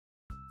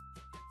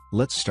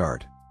Let's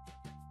start.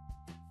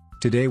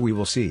 Today we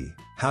will see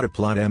how to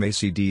plot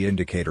MACD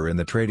indicator in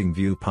the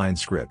Tradingview Pine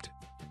script.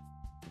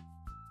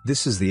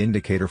 This is the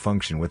indicator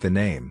function with the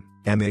name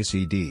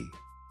MACD.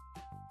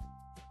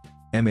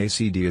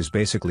 MACD is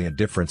basically a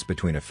difference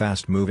between a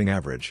fast moving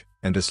average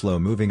and a slow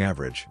moving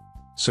average.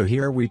 So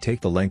here we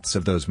take the lengths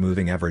of those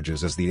moving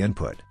averages as the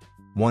input.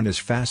 One is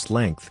fast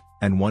length,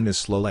 and one is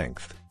slow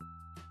length.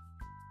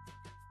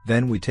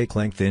 Then we take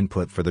length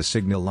input for the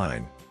signal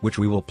line, which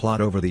we will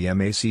plot over the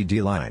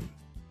MACD line.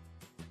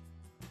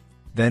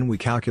 Then we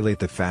calculate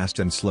the fast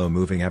and slow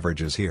moving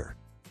averages here.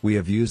 We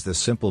have used the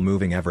simple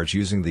moving average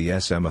using the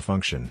SMA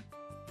function.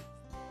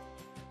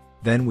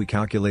 Then we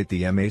calculate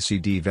the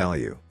MACD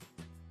value.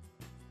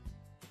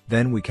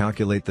 Then we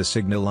calculate the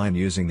signal line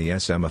using the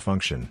SMA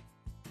function.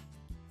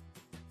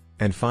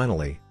 And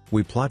finally,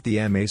 we plot the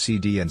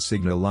MACD and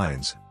signal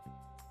lines.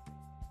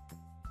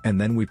 And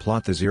then we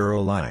plot the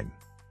zero line.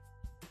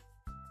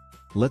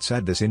 Let's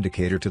add this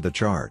indicator to the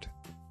chart.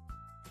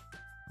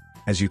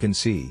 As you can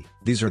see,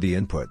 these are the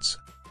inputs.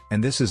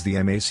 And this is the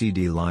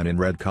MACD line in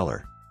red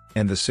color.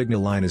 And the signal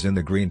line is in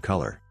the green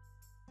color.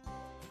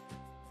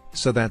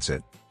 So that's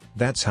it.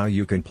 That's how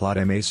you can plot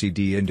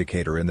MACD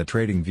indicator in the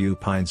Tradingview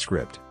Pine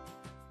script.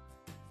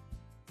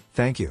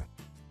 Thank you.